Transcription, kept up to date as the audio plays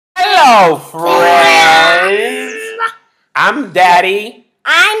Hello, friends. I'm Daddy.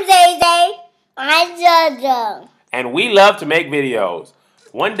 I'm Zay Zay. I'm Jojo. And we love to make videos.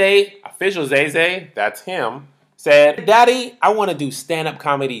 One day, official Zay Zay, that's him, said, Daddy, I want to do stand-up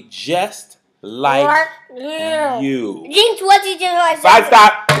comedy just like you. Jinx, what did you do? Side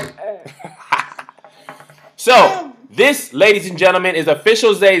stop. So, this, ladies and gentlemen, is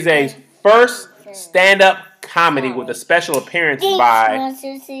official Zay Zay's first stand-up comedy with a special appearance by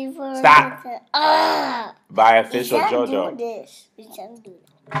by official JoJo.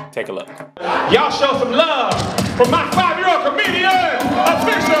 Take a look. Y'all show some love for my 5-year-old comedian,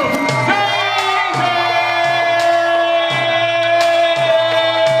 official Zay Zay.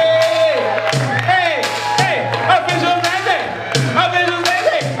 Hey, hey, official Zay Zay. Official Zay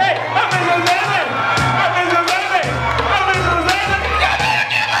Zay. Hey, official Zay Zay. Official Zay Zay. Official Zay Zay.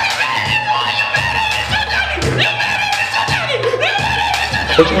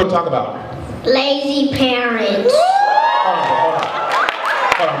 What you want to talk about? Lazy parents.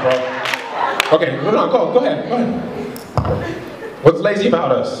 Hold on, bro. Okay, no, go ahead. What's lazy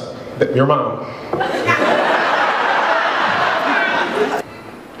about us? Your mom.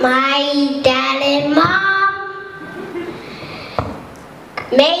 My dad and mom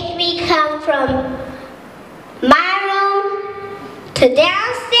make me come from my room to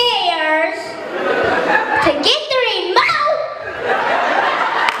downstairs to get the remote.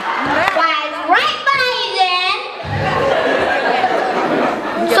 Flies right by them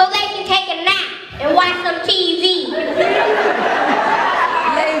so they can take a nap and watch some TV.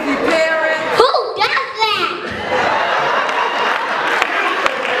 Lazy parent. Who does that?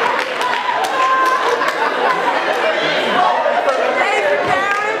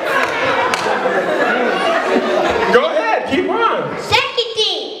 Go ahead, keep on. Second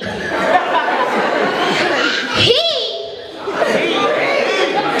thing, he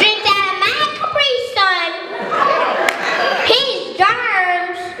drinks out of my Capri Sun. His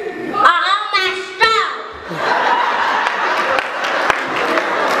germs are on my straw.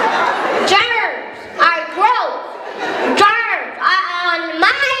 Germs are gross. Germs are on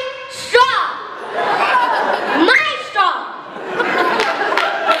my straw. My straw.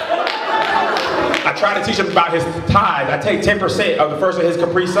 I try to teach him about his tithe. I take 10% of the first of his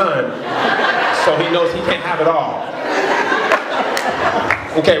Capri Sun, so he knows he can't have it all.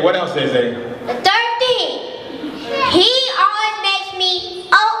 Okay, what else is it? The third thing, he always makes me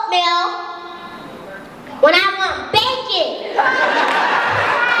oatmeal when I want bacon.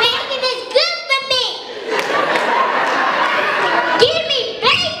 Bacon is good for me. Give me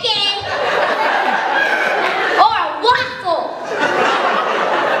bacon or a waffle.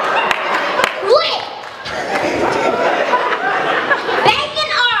 What? Bacon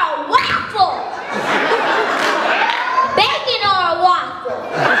or a waffle? Bacon or a waffle?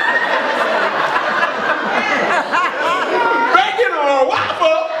 Bacon or a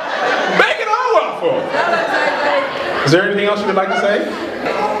waffle? Bacon or a waffle? Is there anything else you would like to say?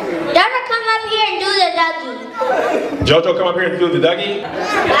 Never come up here and do the Dougie. JoJo, come up here and do the Dougie.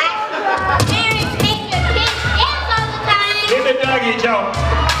 Parents make their kids dance all the time. Hit the Dougie, Joe.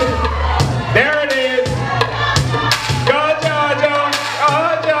 There it is. Go, JoJo. Go,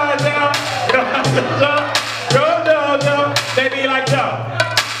 JoJo. Go, JoJo. Go, JoJo. They be like, Joe,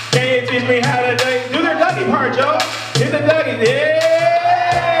 can you teach me how to do their Dougie part, Joe? Hit the Dougie. Yeah.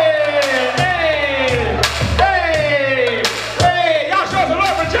 Hey. Y'all show some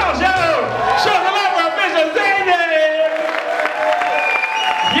love for JoJo. Show some love for official Zay Zay.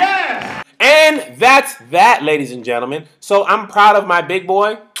 Yes. And that's that, ladies and gentlemen. So I'm proud of my big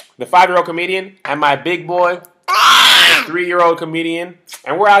boy, the 5-year-old comedian, and my big boy, the 3-year-old comedian.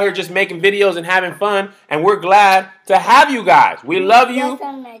 And we're out here just making videos and having fun. And we're glad to have you guys. We love you.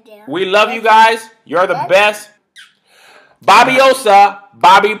 We love you guys. You're the best. Bobby Osa,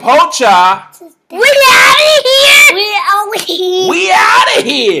 Bobby Pocha. We out of here. We out of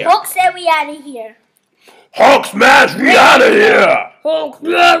here. Folks said we out of here. Hulk smash, we out of here. Folks,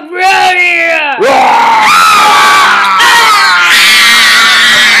 we out of here. Rah!